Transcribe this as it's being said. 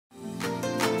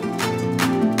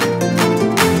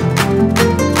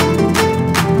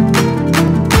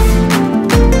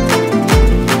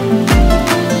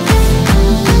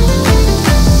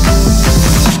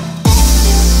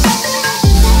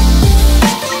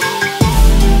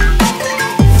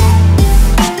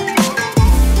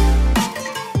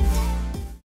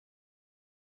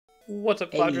What's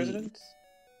up, Cloud Hey, residents?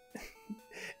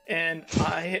 And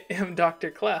I am Dr.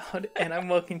 Cloud, and I'm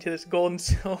welcome to this Gold and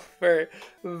Silver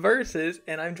Versus,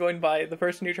 and I'm joined by the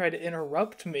person who tried to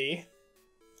interrupt me.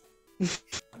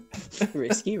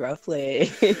 risky roughly.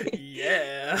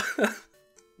 Yeah.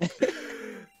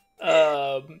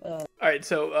 uh, Alright,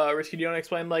 so, Risky, do you want to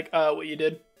explain, what you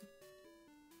did?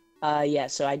 yeah,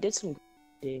 so I did some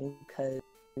grinding because,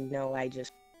 I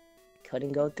just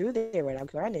couldn't go through there when I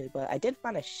grinded, but I did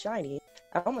find a shiny.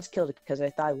 I almost killed it because I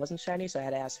thought it wasn't shiny, so I had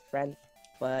to ask a friend,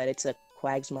 but it's a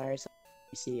Quagsmire, so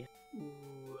you see.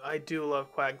 Ooh, I do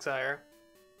love Quagsire.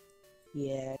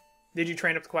 Yeah, Did you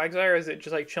train up the Quagsire, or is it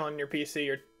just, chilling in your PC,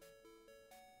 or...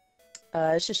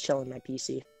 it's just chilling my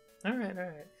PC. Alright.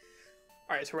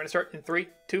 Alright, so we're gonna start in 3,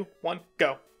 2, 1,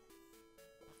 go.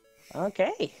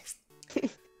 Okay.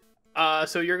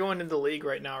 So you're going into the league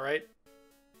right now, right?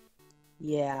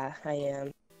 Yeah, I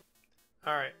am.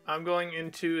 Alright, I'm going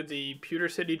into the Pewter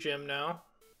City Gym now.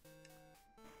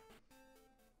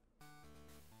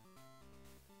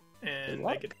 And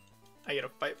I get a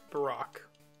fight Brock.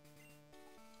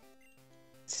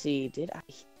 Let's see, did I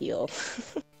heal?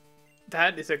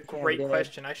 That is a great good.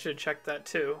 question. I should have checked that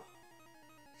too.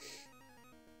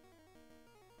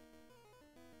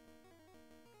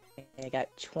 I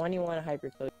got 21 hyper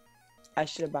potions. I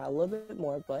should have bought a little bit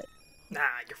more, but Nah,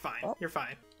 you're fine. Oh. You're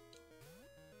fine.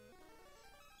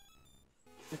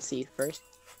 let's see first.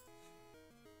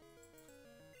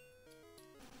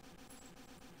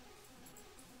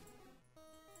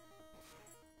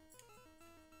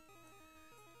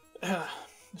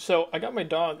 So I got my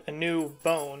dog a new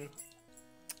bone,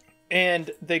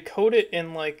 and they coat it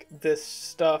in this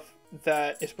stuff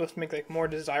that is supposed to make more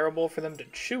desirable for them to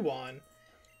chew on,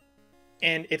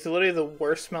 and it's literally the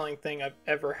worst smelling thing I've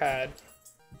ever had.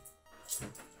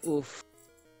 Oof.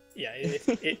 Yeah,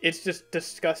 it's just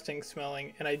disgusting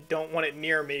smelling, and I don't want it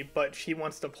near me, but she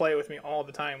wants to play with me all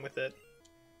the time with it.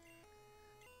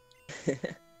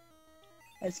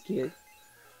 That's cute.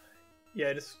 Yeah,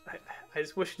 I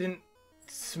just wish it didn't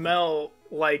smell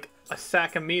like a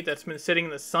sack of meat that's been sitting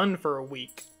in the sun for a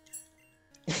week.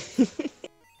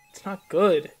 It's not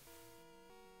good.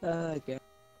 Okay.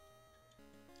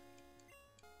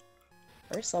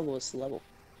 First level is level.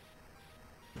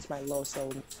 It's my lowest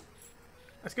level.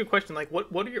 That's a good question.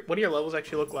 What do your levels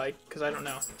actually look like? Because I don't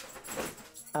know.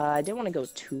 I didn't want to go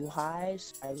too high,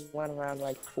 so I went around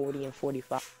 40 and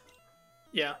 45.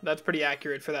 Yeah, that's pretty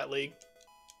accurate for that league.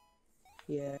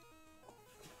 Yeah.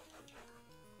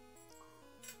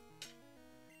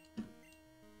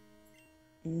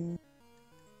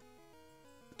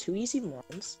 Two easy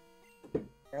ones.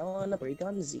 Arrow and a break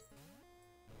on Z.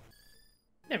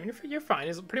 Yeah, I mean you're fine.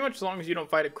 It's pretty much as long as you don't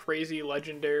fight a crazy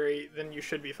legendary, then you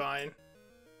should be fine.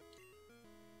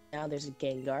 Now there's a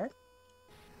Gengar.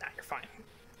 Nah, you're fine.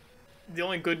 The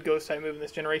only good ghost type move in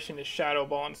this generation is Shadow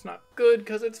Ball, and it's not good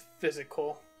because it's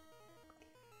physical.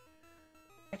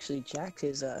 Actually, Jack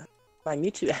is my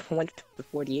Mewtwo went to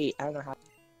 48. I don't know how.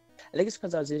 I think it's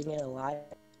because I was using it a lot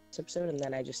this episode, and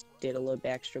then I just did a little bit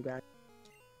extra grind.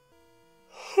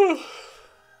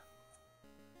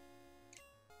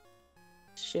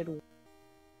 Should.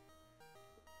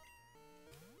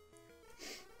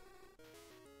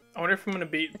 I wonder if I'm gonna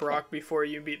beat Brock before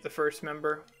you beat the first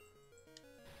member.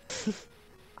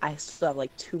 I still have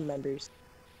 2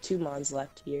 mons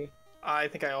left here. I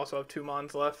think I also have 2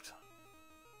 mons left.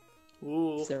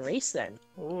 Ooh. It's a race then.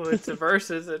 Ooh, it's a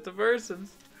versus. It's a versus.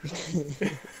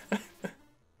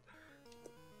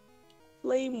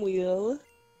 Flame wheel.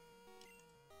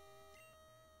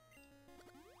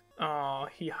 Oh,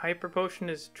 he hyper potion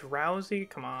is drowsy?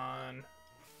 Come on.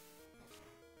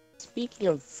 Speaking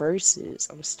of verses,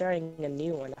 I'm starting a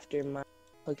new one after my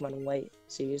Pokemon White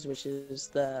series, which is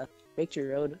the Victory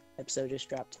Road episode just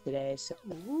dropped today. So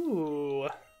Ooh.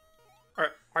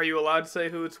 Are you allowed to say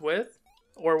who it's with?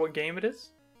 Or what game it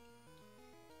is?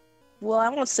 well, I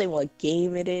won't say what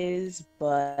game it is,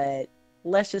 but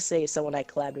let's just say it's someone I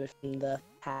collabed with in the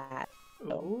past.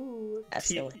 So Ooh. that's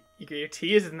the one. You're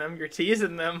teasing them. You're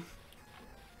teasing them.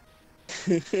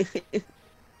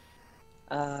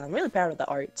 I'm really proud of the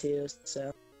art too,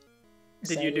 so.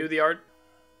 Did you do the art?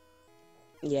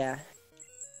 Yeah.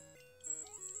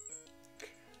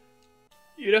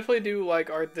 You definitely do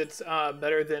art that's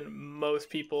better than most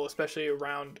people, especially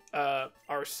around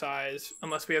our size,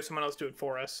 unless we have someone else do it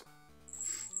for us.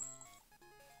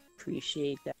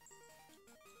 Appreciate that.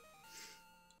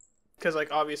 Because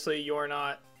obviously you're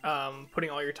not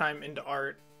putting all your time into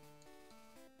art.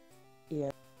 Yeah.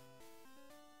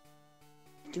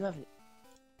 I do have.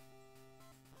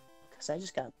 Because I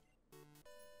just got.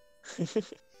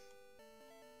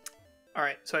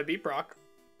 Alright, so I beat Brock.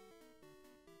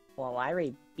 Well, I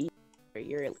already beat you.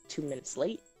 You're 2 minutes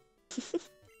late.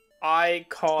 I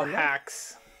call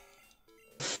hacks.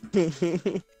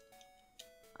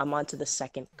 I'm on to the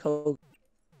second code.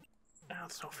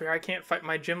 That's no fair. I can't fight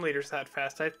my gym leaders that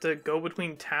fast. I have to go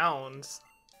between towns.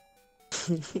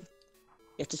 You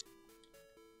have to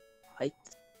fight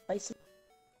some.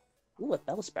 Ooh, a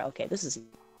Bellsprout. Okay, this is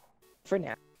for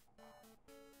now.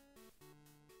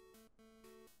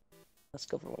 Let's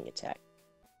go for wing attack.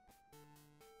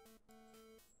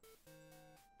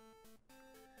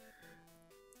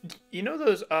 You know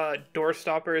those door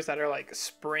stoppers that are like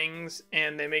springs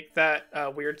and they make that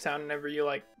weird sound whenever you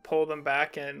like pull them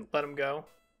back and let them go?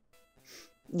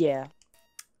 Yeah.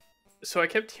 So I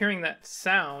kept hearing that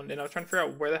sound and I was trying to figure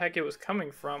out where the heck it was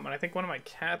coming from, and I think one of my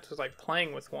cats was like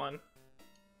playing with one.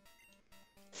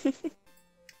 I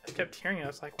kept hearing it. I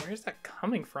was like, where's that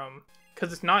coming from?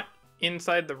 Because it's not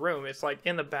inside the room. It's like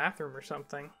in the bathroom or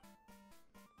something.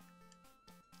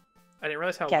 I didn't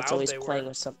realize how Cat's loud always they playing were.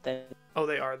 with something. Oh,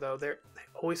 they are, though. They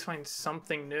always find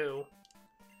something new.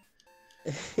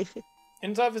 And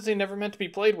it's obviously never meant to be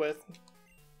played with.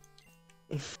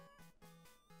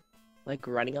 Like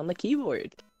running on the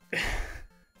keyboard.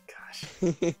 Gosh.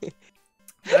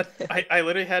 I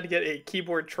literally had to get a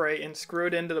keyboard tray and screw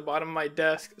it into the bottom of my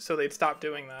desk so they'd stop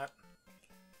doing that.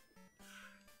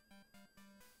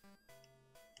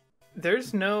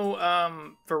 There's no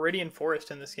Viridian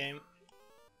Forest in this game.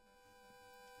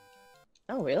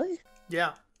 Oh, really?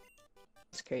 Yeah.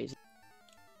 That's crazy.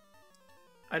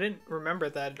 I didn't remember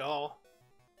that at all.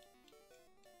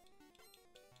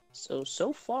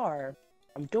 So far,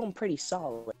 I'm doing pretty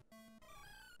solid.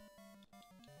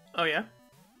 Oh, yeah?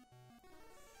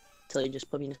 Till you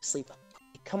just put me to sleep.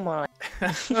 Come on.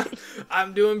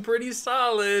 I'm doing pretty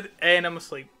solid, and I'm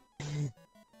asleep.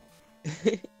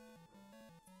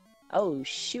 Oh,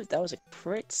 shoot, that was a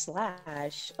crit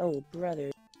slash. Oh,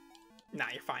 brother. Nah,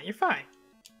 you're fine, you're fine.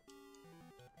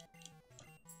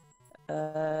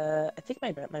 I think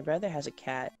my brother has a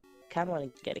cat. Kind of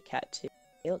want to get a cat too.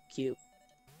 They look cute.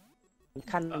 I'm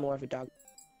kind of more of a dog.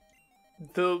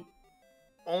 The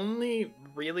only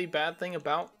really bad thing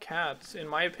about cats, in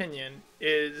my opinion,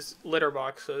 is litter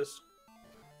boxes.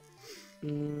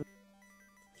 Mm.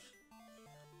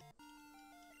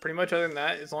 Pretty much other than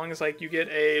that, as long as like you get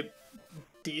a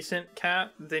decent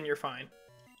cat, then you're fine.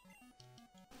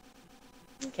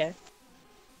 Okay.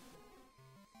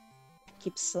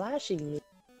 Keep slashing me.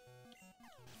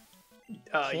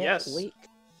 Can't yes. wait.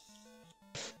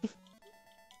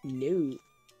 No.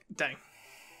 Dang.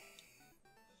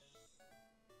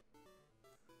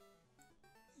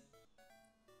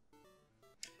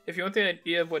 If you want the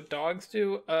idea of what dogs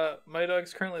do, my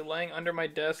dog's currently laying under my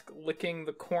desk, licking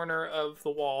the corner of the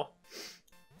wall.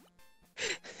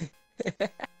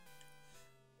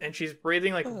 And she's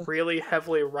breathing like really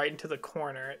heavily right into the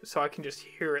corner, so I can just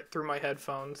hear it through my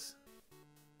headphones.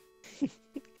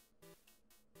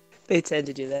 They tend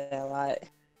to do that a lot.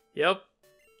 Yep.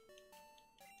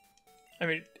 I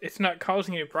mean, it's not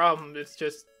causing any problems, it's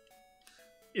just...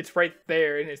 It's right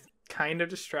there, and it's kind of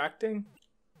distracting.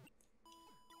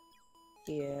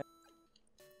 Yeah.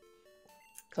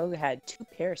 Koga had 2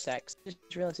 parasects. Just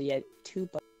realized he had 2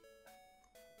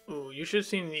 Ooh, you should have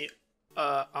seen the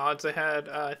odds I had.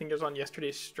 I think it was on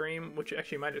yesterday's stream, which you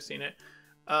actually might have seen it.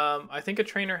 I think a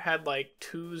trainer had like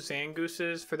 2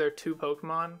 Zangooses for their 2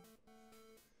 Pokemon.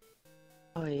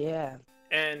 Oh, yeah.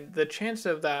 And the chances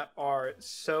of that are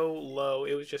so low,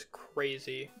 it was just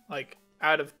crazy. Like,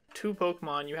 out of 2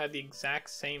 Pokemon, you had the exact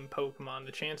same Pokemon.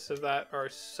 The chances of that are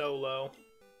so low.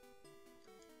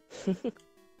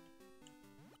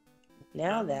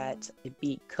 Now that I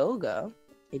beat Koga,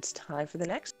 it's time for the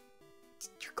next.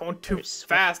 You're going too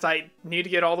fast. I need to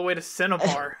get all the way to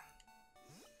Cinnabar.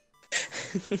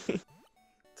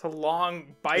 It's a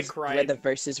long bike ride. Where the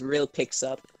versus real picks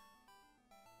up.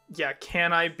 Yeah,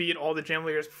 can I beat all the gym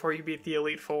leaders before you beat the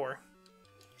Elite Four?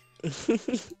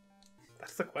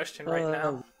 That's the question right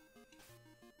now.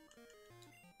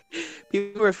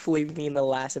 People were flaming me in the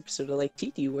last episode. They're like,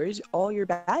 TT, where's all your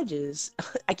badges?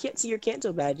 I can't see your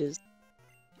Kanto badges.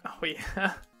 Oh,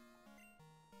 yeah.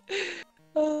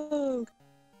 Oh.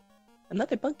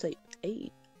 Another bug type.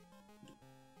 8.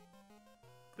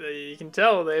 You can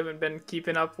tell they haven't been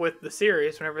keeping up with the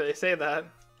series whenever they say that.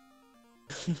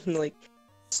 Like,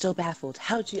 still baffled.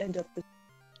 How'd you end up with...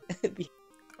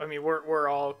 I mean, we're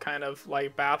all kind of,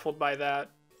 like, baffled by that.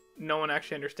 No one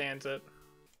actually understands it.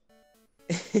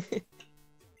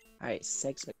 Alright,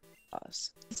 Sex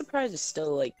Boss. I'm surprised it's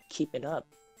still, like, keeping up.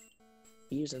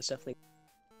 Using stuff like...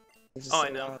 Oh, I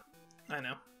know. I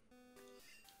know.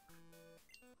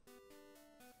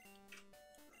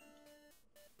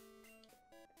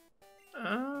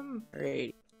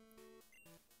 Great.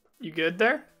 You good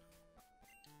there?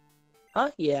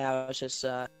 Huh? Yeah, I was just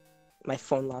my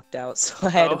phone locked out, so I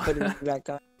had to put it back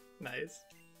on. Nice.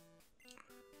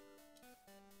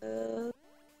 For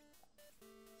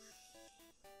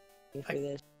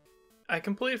this. I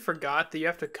completely forgot that you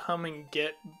have to come and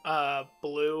get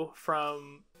Blue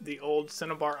from the old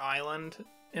Cinnabar Island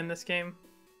in this game.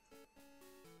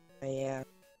 Yeah,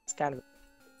 it's kind of.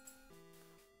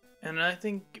 And I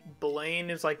think Blaine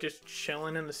is like just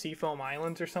chilling in the Seafoam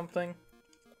Islands or something.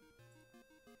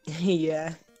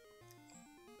 Yeah.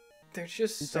 There's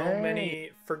just so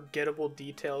many forgettable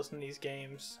details in these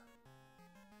games.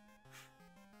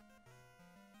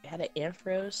 I had an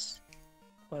Ampharos.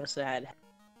 What else did I had?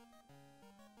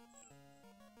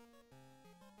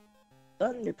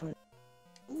 Thunder Punch.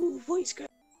 Ooh, voice crack.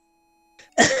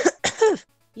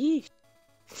 Yeesh.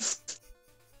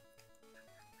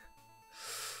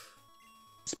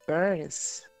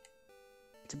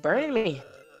 It's burning me.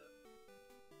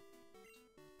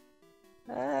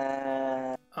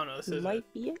 Oh no, this is might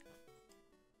be it.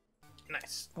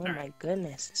 Nice. Oh my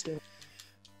goodness.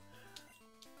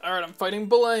 Alright, I'm fighting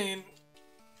Blaine.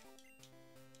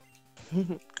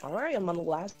 Alright, I'm on the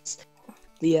last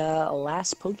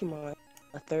Pokemon.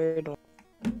 The third one.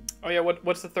 Oh yeah,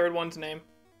 what's the third one's name?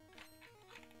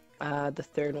 The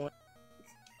third one.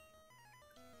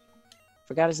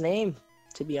 Forgot his name,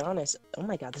 to be honest. Oh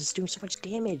my god, this is doing so much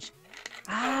damage.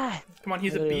 Ah! Come on,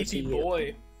 he's a beefy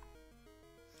boy.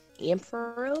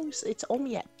 Ampharos? It's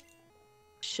only at...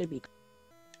 Should be...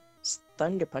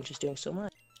 Thunder Punch is doing so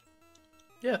much.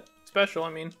 Yeah, special,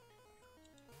 I mean.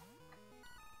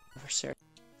 For sure.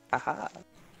 Haha.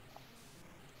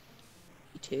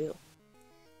 Me too.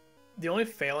 The only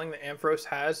failing that Ampharos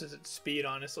has is its speed,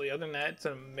 honestly. Other than that, it's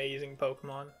an amazing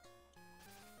Pokemon.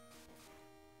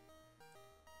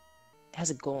 It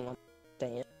has a golem.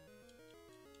 Dang it.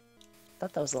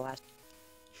 Thought that was the last.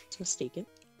 I was mistaken.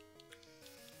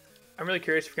 I'm really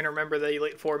curious if you're gonna remember the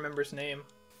Elite Four member's name.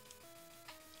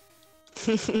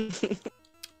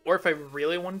 Or if I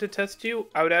really wanted to test you,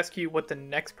 I would ask you what the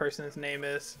next person's name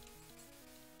is.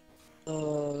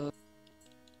 I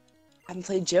haven't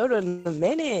played Johto in a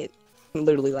minute.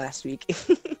 Literally last week.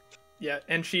 Yeah,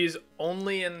 and she's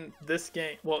only in this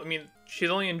game. Well, I mean, she's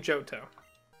only in Johto.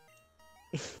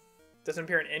 Doesn't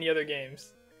appear in any other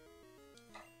games.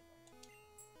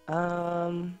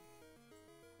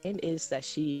 It is that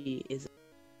she is.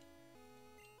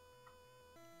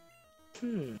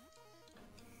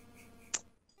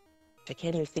 I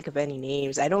can't even think of any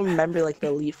names. I don't remember like the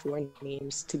Elite Four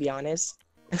names, to be honest.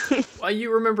 Well,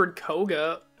 you remembered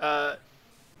Koga.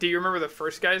 Do you remember the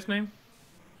first guy's name?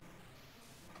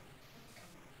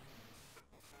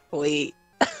 Wait.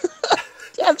 I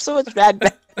have so much bad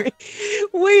memory.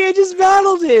 Wait, I just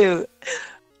battled him.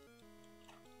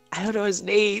 I don't know his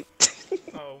name.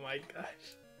 Oh my gosh.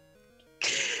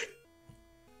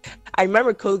 I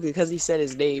remember Koga because he said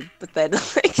his name, but then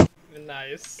like.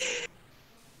 Nice.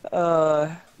 Do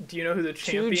you know who the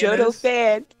champion true Johto is?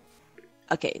 fan.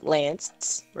 Okay,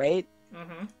 Lance, right?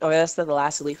 Mm-hmm. Oh, that's the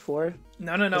last Elite Four.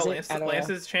 No. Lance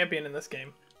is champion in this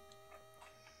game.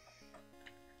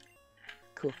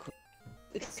 Cool.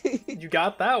 You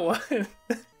got that one.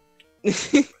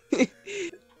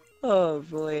 Oh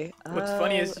boy. What's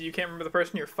funny is you can't remember the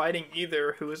person you're fighting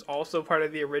either, who is also part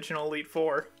of the original Elite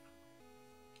Four.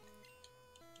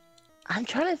 I'm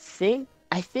trying to think.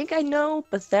 I think I know,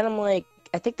 but then I'm like,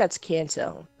 I think that's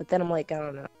Kanto. But then I'm like, I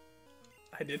don't know.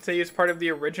 I did say he was part of the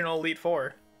original Elite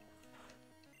Four.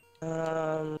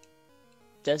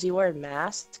 Does he wear a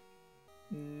mask?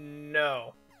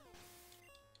 No.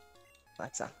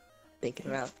 That's not thinking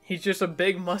about. He's just a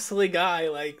big, muscly guy.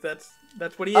 Like that's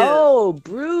what he is. Oh,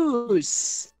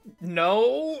 Bruce.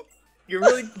 No, you're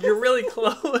really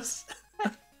close.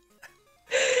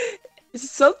 It's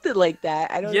something like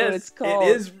that. I don't know what it's called.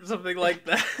 It is something like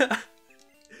that.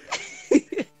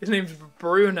 His name's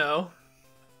Bruno.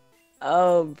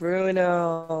 Oh,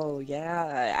 Bruno.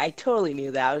 Yeah, I totally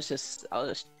knew that. I was just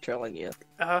trolling you.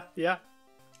 Yeah.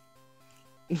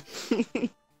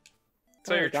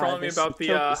 So Oh you're God, trolling me this about the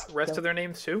Utopus rest of their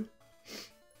names too?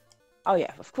 Oh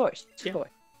yeah, of course. Yeah. Of course.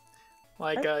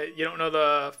 Like, you don't know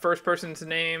the first person's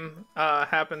name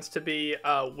happens to be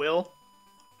Will?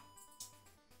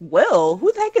 Will?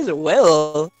 Who the heck is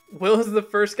Will? Will is the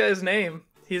first guy's name.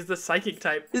 He's the psychic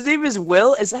type. His name is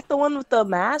Will? Is that the one with the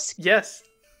mask? Yes.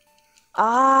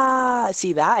 Ah,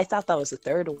 see that? I thought that was the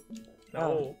third one.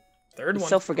 No. Third one.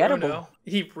 So forgettable. Bruno.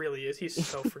 He really is. He's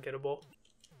so forgettable.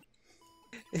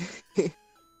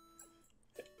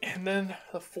 And then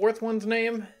the fourth one's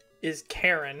name is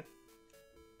Karen.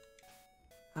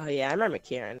 Oh yeah, I remember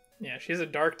Karen. Yeah, she's a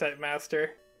dark type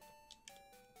master.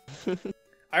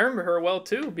 I remember her well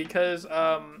too because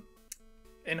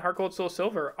in Heart Gold Soul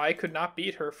Silver, I could not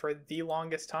beat her for the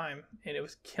longest time, and it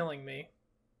was killing me.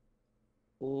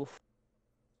 Oof.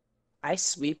 I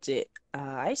sweeped it.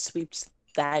 I sweeped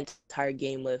that entire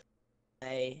game with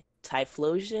a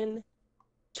Typhlosion,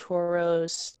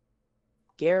 Tauros,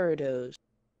 Gyarados,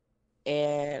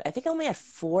 and I think I only had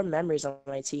 4 members on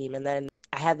my team, and then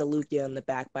I had the Lugia on the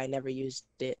back, but I never used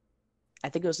it. I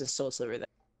think it was in Soul Silver then.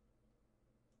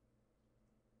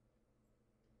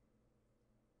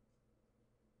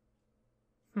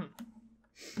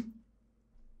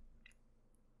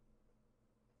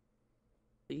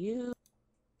 You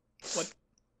What?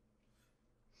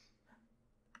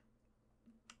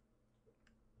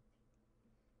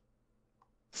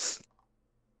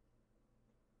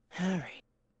 Alright.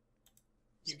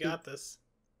 You got this.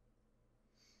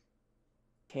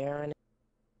 Karen.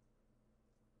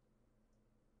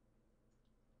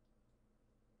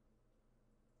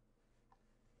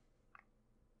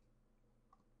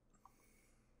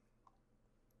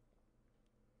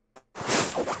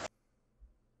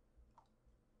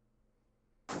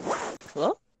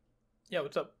 Hello? Yeah,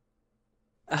 what's up?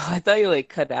 Oh, I thought you like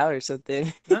cut out or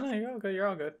something. No, you're all good. You're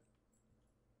all good.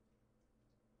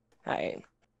 Alright.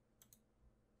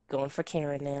 Going for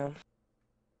Karen now.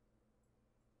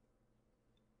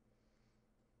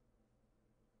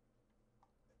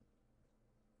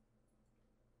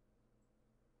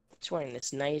 She's wearing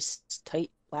this nice,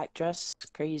 tight black dress. It's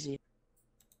crazy.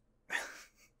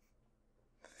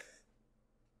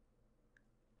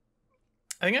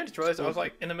 I think I just realized I was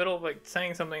like in the middle of like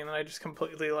saying something, and then I just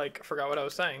completely like forgot what I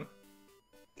was saying.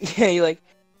 Yeah, you're like,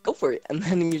 go for it. And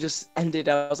then you just ended.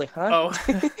 I was like, huh?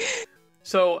 Oh.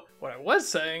 So what I was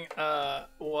saying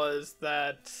was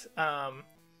that I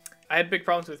had big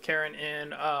problems with Karen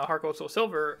in Heart Gold Soul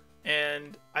Silver,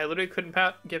 and I literally couldn't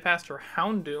get past her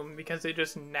Houndoom because they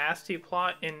just nasty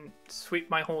plot and sweep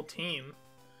my whole team.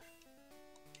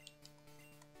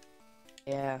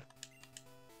 Yeah.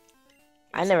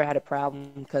 I never had a problem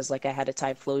because like I had a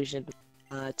Typhlosion,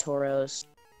 Tauros,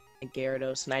 and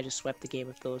Gyarados, and I just swept the game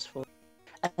with those 4.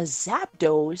 A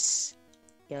Zapdos.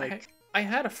 Yeah, like I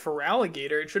had a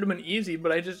Feraligatr. It should have been easy,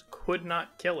 but I just could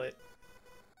not kill it.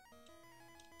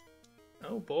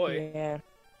 Oh boy. yeah.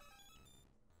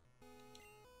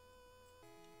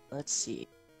 Let's see.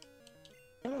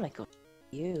 I don't like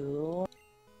you.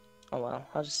 Oh well,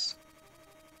 I'll just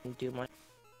do my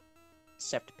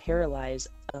except paralyze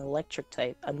an electric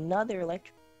type. Another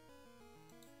electric.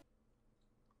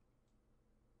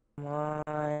 Come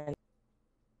on.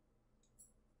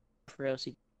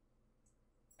 Ferocity.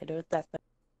 I do it that.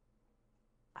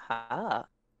 Aha.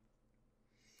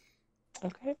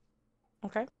 Okay.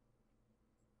 Okay.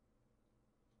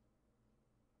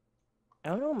 I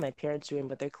don't know what my parents are doing,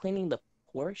 but they're cleaning the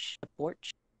porch. The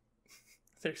porch.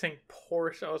 They're saying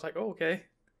Porsche. I was like, oh, okay.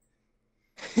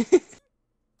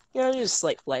 You know, just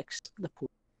like flex the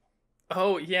porch.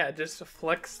 Oh yeah, just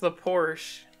flex the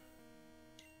Porsche.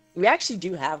 We actually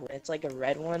do have one. It's like a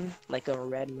red one, like a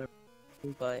red one,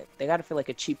 but they got it for like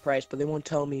a cheap price, but they won't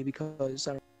tell me because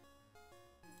I don't...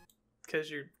 Because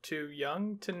you're too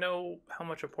young to know how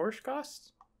much a Porsche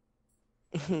costs?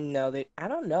 No, I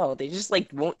don't know. They just like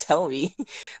won't tell me.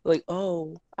 Like,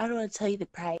 oh, I don't want to tell you the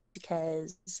price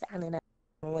because I don't know.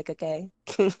 I'm like, okay.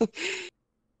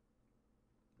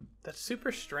 That's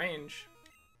super strange.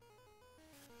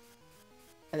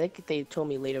 I think they told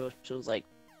me later, which was like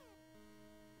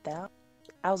that.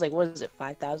 I was like, what is it,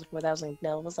 5,000, 4,000?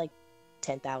 No, it was like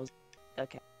 10,000.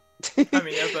 Okay. I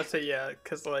mean, I was about to say, yeah,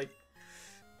 because, like,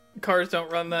 cars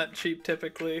don't run that cheap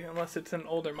typically, unless it's an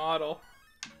older model.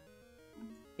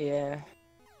 Yeah.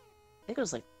 I think it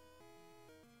was like...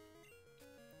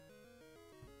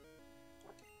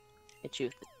 Hit you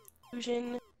with the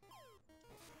fusion.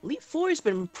 Elite 4 has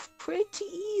been pretty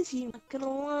easy, I'm not gonna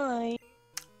lie.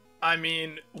 I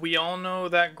mean, we all know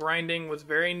that grinding was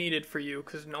very needed for you,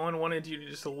 because no one wanted you to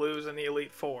just lose in the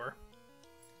Elite Four.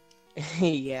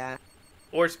 Yeah.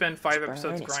 Or spend 5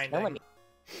 episodes grinding.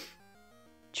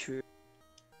 True.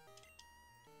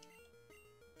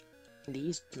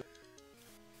 These...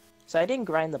 So I didn't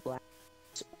grind the black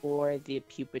or the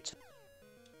puberty.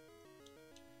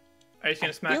 Are you just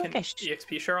gonna smack an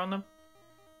EXP share on them?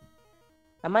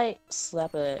 I might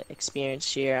slap a experience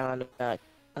share on the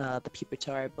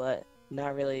Pupitar, but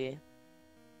not really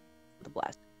the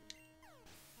Blast.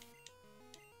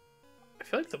 I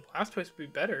feel like the Blastoise would be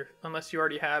better, unless you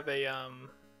already have a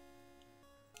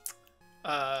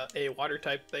water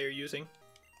type that you're using.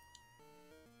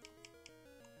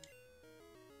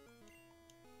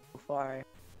 So far,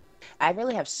 I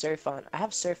really have surf on. I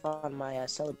have surf on my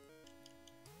celebration.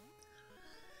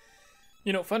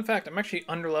 You know, fun fact, I'm actually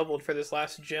underleveled for this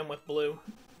last gym with blue.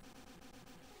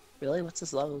 Really? What's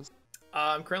his levels?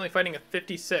 I'm currently fighting a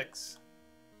 56.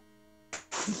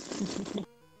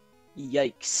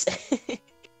 Yikes.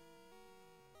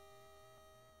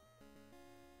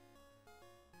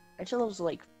 Aren't your levels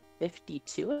like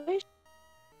 52-ish?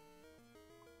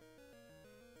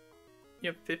 You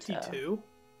have 52?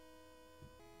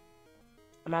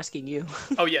 I'm asking you.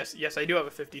 Oh, yes, I do have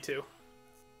a 52.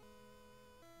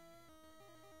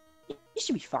 You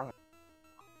should be fine.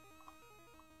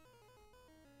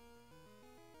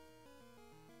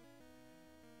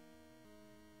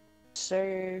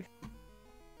 Sir.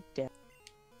 Damn.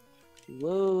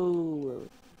 Whoa.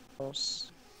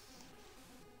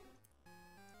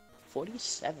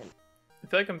 47. I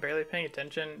feel like I'm barely paying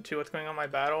attention to what's going on in my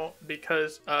battle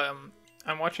because I'm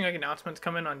watching like announcements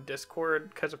come in on Discord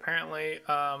because apparently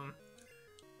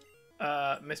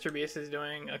Mr. Beast is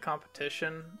doing a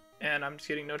competition and I'm just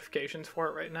getting notifications for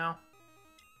it right now.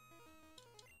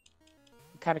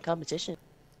 What kind of competition?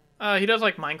 He does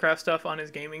like Minecraft stuff on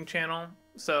his gaming channel,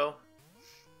 so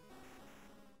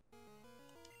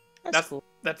That's cool.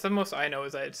 That's the most I know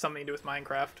is that it's something to do with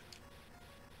Minecraft.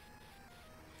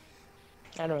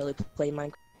 I don't really play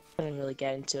Minecraft. I didn't really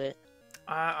get into it.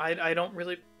 I don't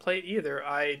really play it either.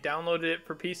 I downloaded it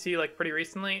for PC like pretty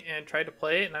recently and tried to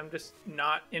play it, and I'm just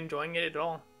not enjoying it at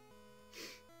all.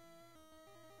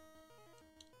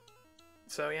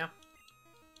 So yeah.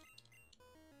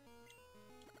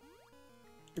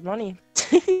 Good money.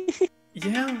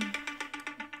 Yeah.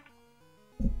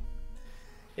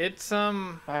 It's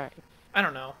Alright. I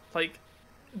don't know. Like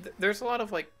there's a lot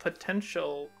of like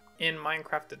potential in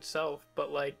Minecraft itself,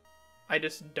 but like I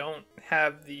just don't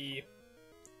have the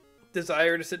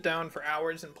desire to sit down for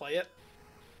hours and play it.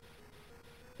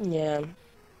 Yeah.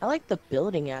 I like the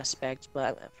building aspect,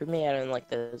 but for me, I don't like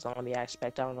the zombie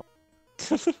aspect. I don't know.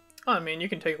 I mean, you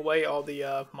can take away all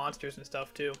the monsters and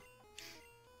stuff too.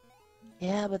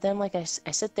 Yeah, but then like I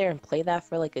sit there and play that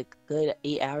for like a good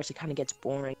 8 hours. It kind of gets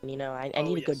boring, you know. I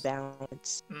need a good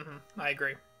balance. I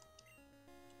agree.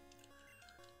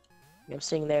 I'm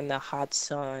sitting there in the hot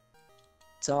sun.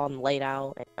 It's all laid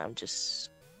out, and I'm just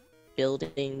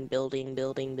building.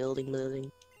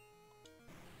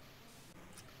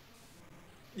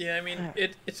 Yeah, I mean,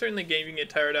 it's certainly a game you can get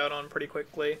tired out on pretty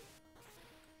quickly.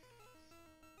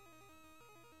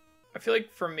 I feel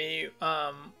like for me,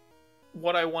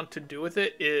 what I want to do with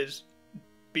it is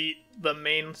beat the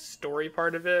main story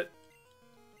part of it.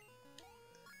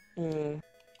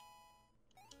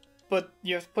 But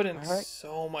you have to put in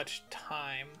so much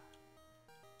time.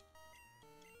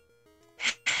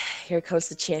 Here comes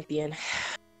the champion.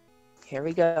 Here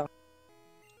we go.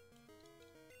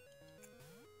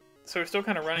 So we're still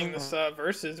kind of running this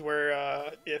versus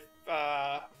where if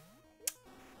I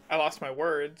lost my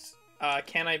words,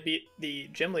 can I beat the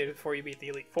gym leader before you beat the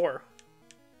Elite Four?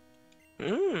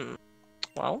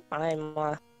 Well, I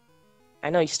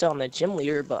know he's still on the gym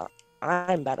leader, but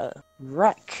I'm about to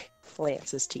wreck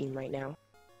Lance's team right now.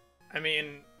 I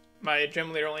mean, my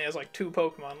gym leader only has like 2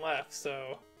 Pokemon left,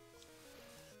 so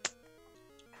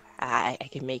I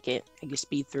can make it. I can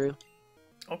speed through.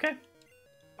 Okay.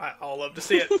 I'll love to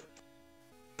see it.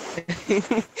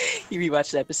 You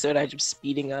rewatch the episode, I'm just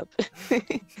speeding up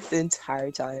the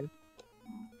entire time.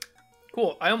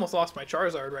 Cool. I almost lost my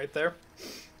Charizard right there.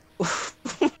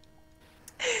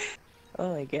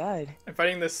 Oh my god. I'm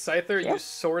fighting this Scyther, use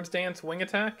Swords Dance Wing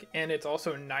Attack, and it's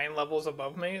also 9 levels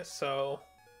above me, so...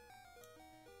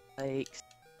 Like...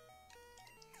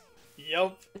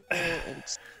 Yep.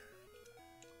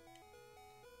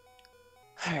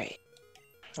 Alright.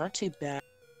 Not too bad.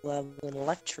 Level an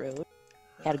Electrode.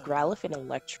 Had a Growlithe and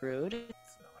Electrode.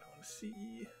 That's not what I want to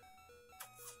see.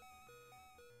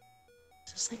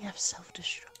 Does this thing have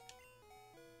self-destruct?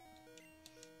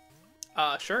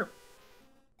 Sure.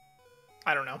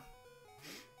 I don't know.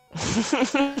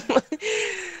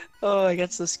 Oh, I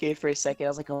got so scared for a second. I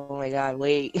was like, oh my god,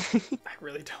 wait. I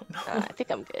really don't know. I think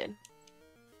I'm good.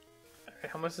 Alright,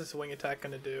 how much is this Wing Attack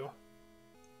gonna do?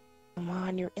 Come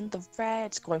on, you're in the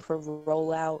reds. Going for a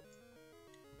rollout.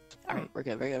 Alright, we're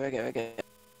good.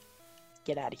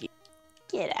 Get out of here.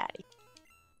 Get out of here.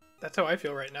 That's how I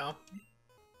feel right now.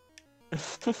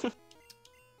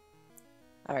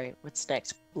 Alright, what's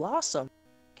next? Blossom.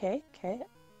 Okay.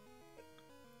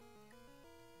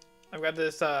 I've got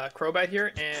this Crobat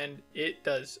here, and it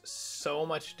does so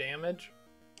much damage.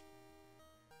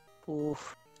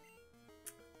 Oof.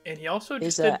 And he also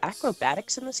Is just did...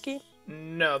 acrobatics in this game?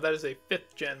 No, that is a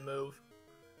 5th gen move.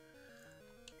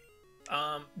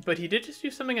 But he did just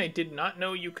do something I did not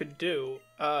know you could do.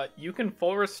 You can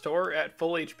full restore at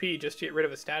full HP just to get rid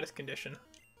of a status condition.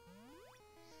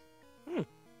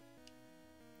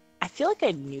 I feel like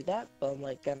I knew that, but I'm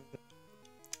like,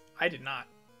 I did not.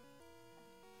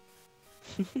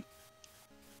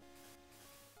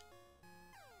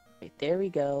 Right, there we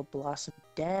go. Blossom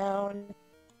down.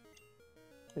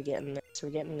 We're getting this. We're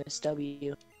getting this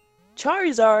W.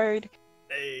 Charizard!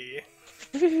 Hey.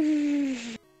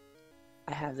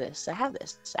 I have this. I have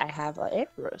this. I have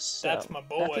Ambrose. So That's my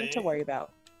boy. Nothing to worry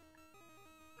about.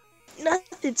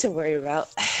 Nothing to worry about.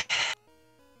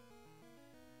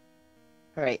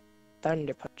 Alright.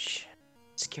 Thunder Punch.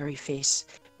 Scary face.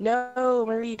 No,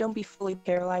 Marie, don't be fully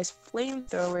paralyzed.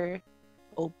 Flamethrower.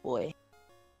 Oh boy.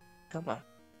 Come on.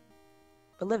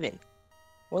 We're living.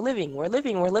 We're living. We're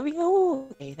living. We're living. Oh,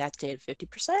 okay, that did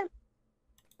 50%.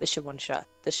 This should one shot.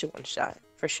 This should one shot.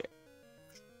 For sure.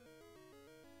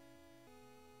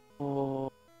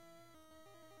 Oh.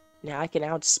 Now I can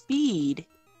outspeed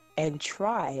and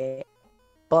try it,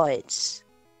 but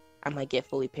I might get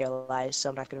fully paralyzed, so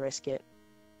I'm not gonna risk it.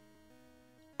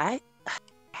 I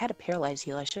had a paralyzed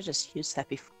heal. I should have just used that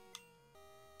before.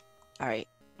 Alright,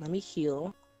 let me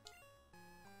heal.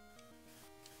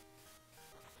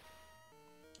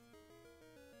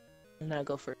 And I'll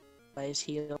go for paralyzed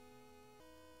heal.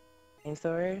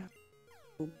 Flamethrower.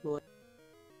 Oh boy.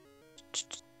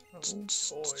 Oh boy.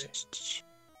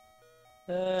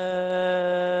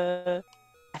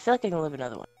 I feel like I can live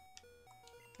another one.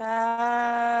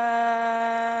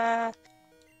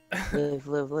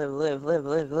 Live.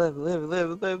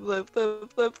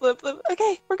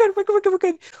 Okay, we're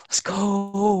good. Let's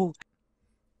go.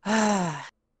 Ah,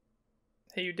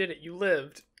 Hey, you did it. You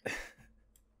lived.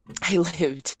 I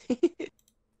lived.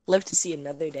 Lived to see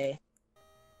another day.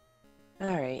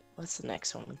 Alright, what's the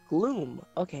next one? Gloom.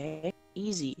 Okay,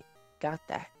 easy. Got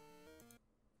that.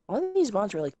 All of these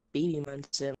mons were like baby mons.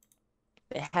 They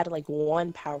had like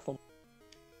one powerful.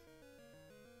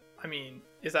 I mean,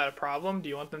 is that a problem? Do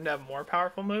you want them to have more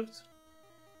powerful moves?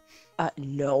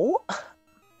 No.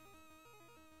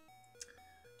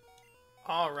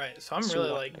 Alright, so I'm So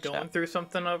really what like is going that? through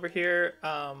something over here.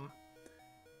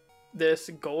 This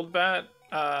gold bat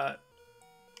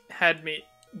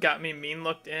got me mean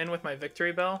looked in with my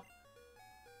victory bell.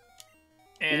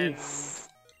 And Oof.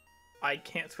 I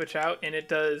can't switch out, and it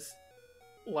does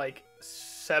like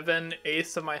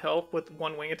 7/8 of my health with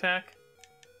one wing attack.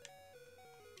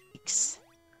 Yikes.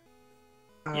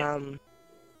 Yeah.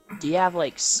 Do you have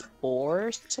like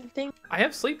spores or something? I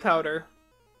have sleep powder.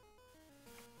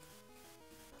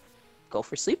 Go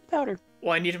for sleep powder.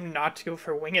 Well, I need him not to go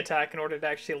for wing attack in order to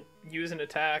actually use an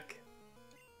attack.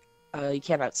 You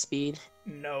can't outspeed.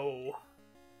 No.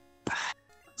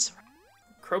 That's right.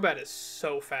 Crobat is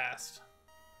so fast.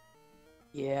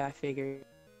 Yeah, I figured.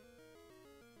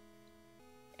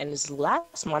 And his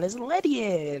last one is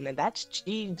Ledian, and that's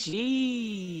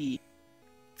GG.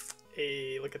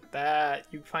 Hey, look at that.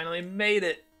 You finally made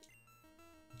it.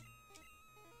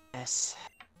 Yes.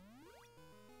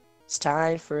 It's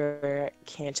time for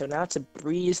Kanto. Now to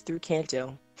breeze through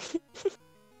Kanto.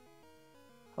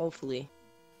 Hopefully.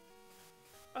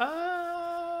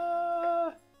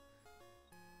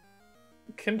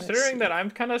 Considering see. that I'm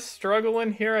kind of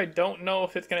struggling here, I don't know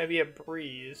if it's going to be a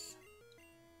breeze.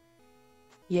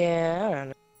 Yeah, I don't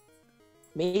know.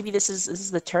 Maybe this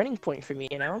is the turning point for me,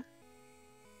 you know?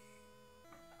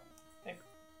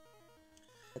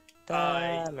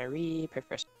 Marie,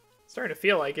 Professor. Starting to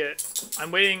feel like it.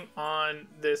 I'm waiting on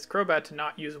this Crobat to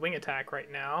not use wing attack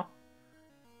right now.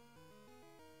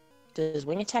 Does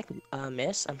wing attack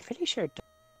miss? I'm pretty sure it does.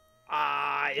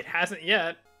 It hasn't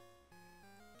yet.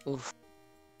 Oof.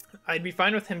 I'd be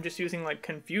fine with him just using like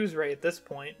Confuse Ray at this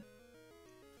point.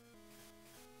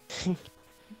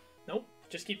 Nope,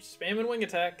 just keep spamming wing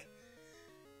attack.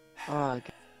 Oh,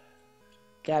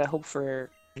 gotta hope for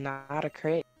not a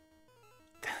crit.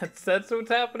 That's what's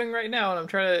happening right now, and I'm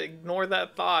trying to ignore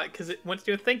that thought, because once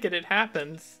you think it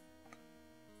happens.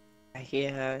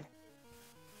 Yeah.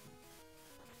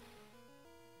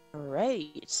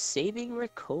 Alright, saving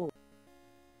record.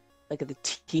 Look at the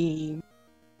team.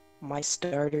 My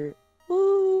starter.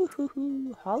 Ooh, hoo,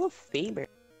 hoo, Hall of Famer.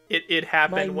 It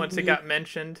happened My once it got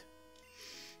mentioned.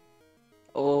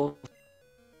 Oh.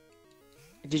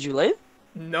 Did you live?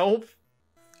 Nope.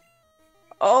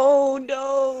 Oh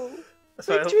no!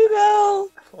 So Victory bell!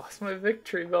 I lost my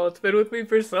victory bell. It's been with me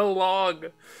for so long.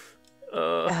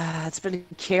 It's been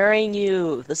carrying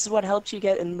you. This is what helped you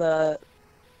get in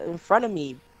front of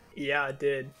me. Yeah, it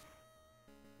did.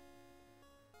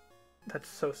 That's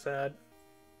so sad.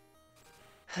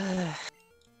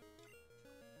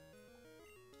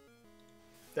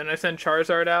 Then I send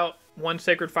Charizard out. 1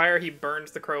 Sacred Fire, he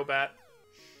burns the Crobat.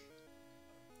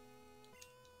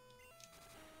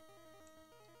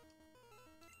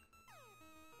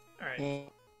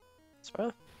 Alright.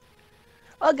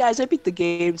 Well, guys, I beat the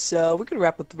game, so we're gonna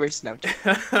wrap up the race now.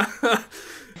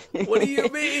 What do you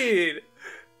mean?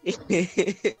 It's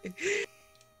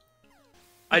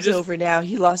over now.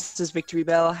 He lost his victory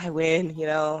bell. I win, you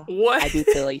know. What? I beat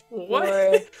Billy.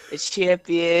 What? It's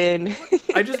champion.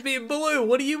 I just beat Blue.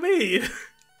 What do you mean?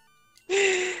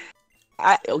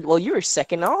 Well, you were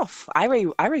second off. I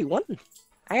already won.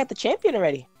 I got the champion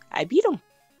already. I beat him.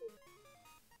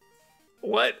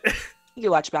 What? You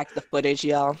can watch back the footage,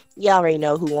 y'all. Y'all already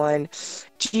know who won.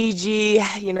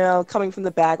 GG, you know, coming from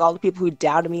the back. All the people who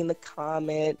doubted me in the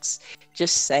comments.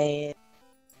 Just saying.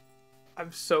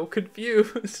 I'm so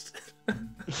confused.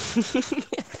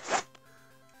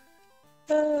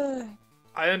 I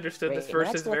understood this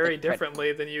versus very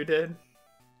differently than you did.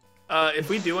 If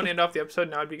we do want to end off the episode,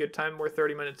 now would be a good time. We're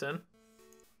 30 minutes in.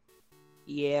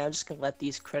 Yeah, I'm just gonna let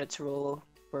these credits roll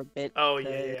for a bit. Oh,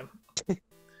 yeah.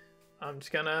 I'm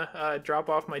just gonna drop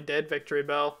off my dead victory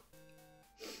bell.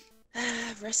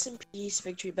 Rest in peace,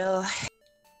 victory bell.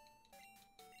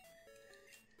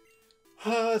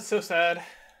 It's so sad.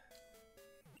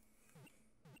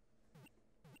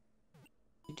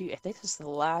 Dude, I think this is the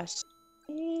last.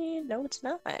 No, it's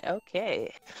not.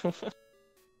 Okay.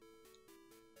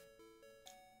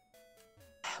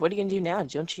 What are you gonna do now?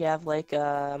 Don't you have like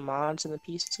mods in the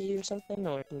PC or something,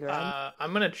 or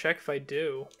I'm gonna check if I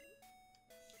do.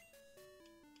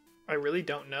 I really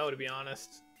don't know, to be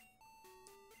honest.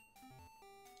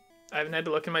 I haven't had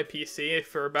to look in my PC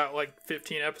for about like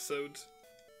 15 episodes.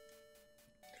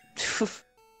 I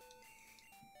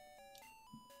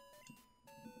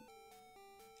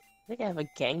think I have a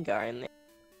Gengar in there.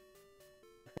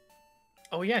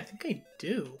 Oh yeah, I think I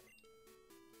do.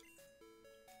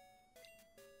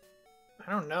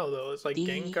 I don't know though. Is like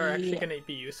Gengar actually gonna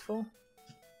be useful?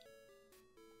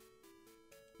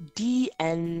 The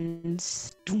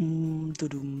ends. Doom,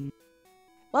 doom.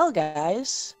 Well,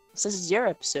 guys, since it's your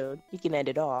episode, you can end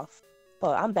it off.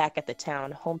 But I'm back at the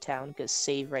hometown, because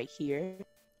save right here.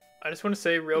 I just want to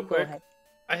say real quick,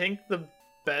 I think the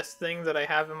best thing that I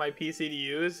have in my PC to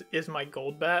use is my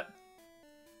gold bat.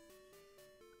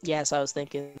 Yes, I was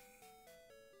thinking.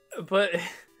 But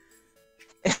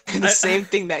the same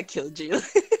thing that killed you.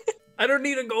 I don't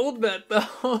need a gold bat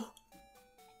though.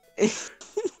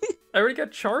 I already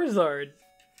got Charizard.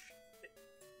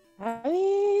 I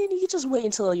mean, you can just wait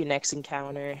until your next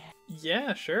encounter.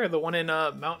 Yeah, sure. The one in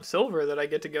Mount Silver that I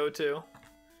get to go to.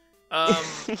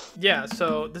 Yeah,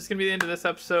 so this is going to be the end of this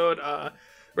episode.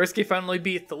 Risky finally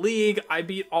beat the league. I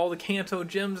beat all the Kanto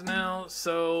gyms now,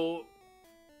 so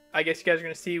I guess you guys are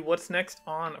going to see what's next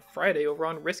on Friday over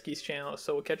on Risky's channel.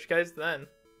 So we'll catch you guys then.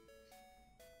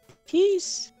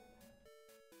 Peace.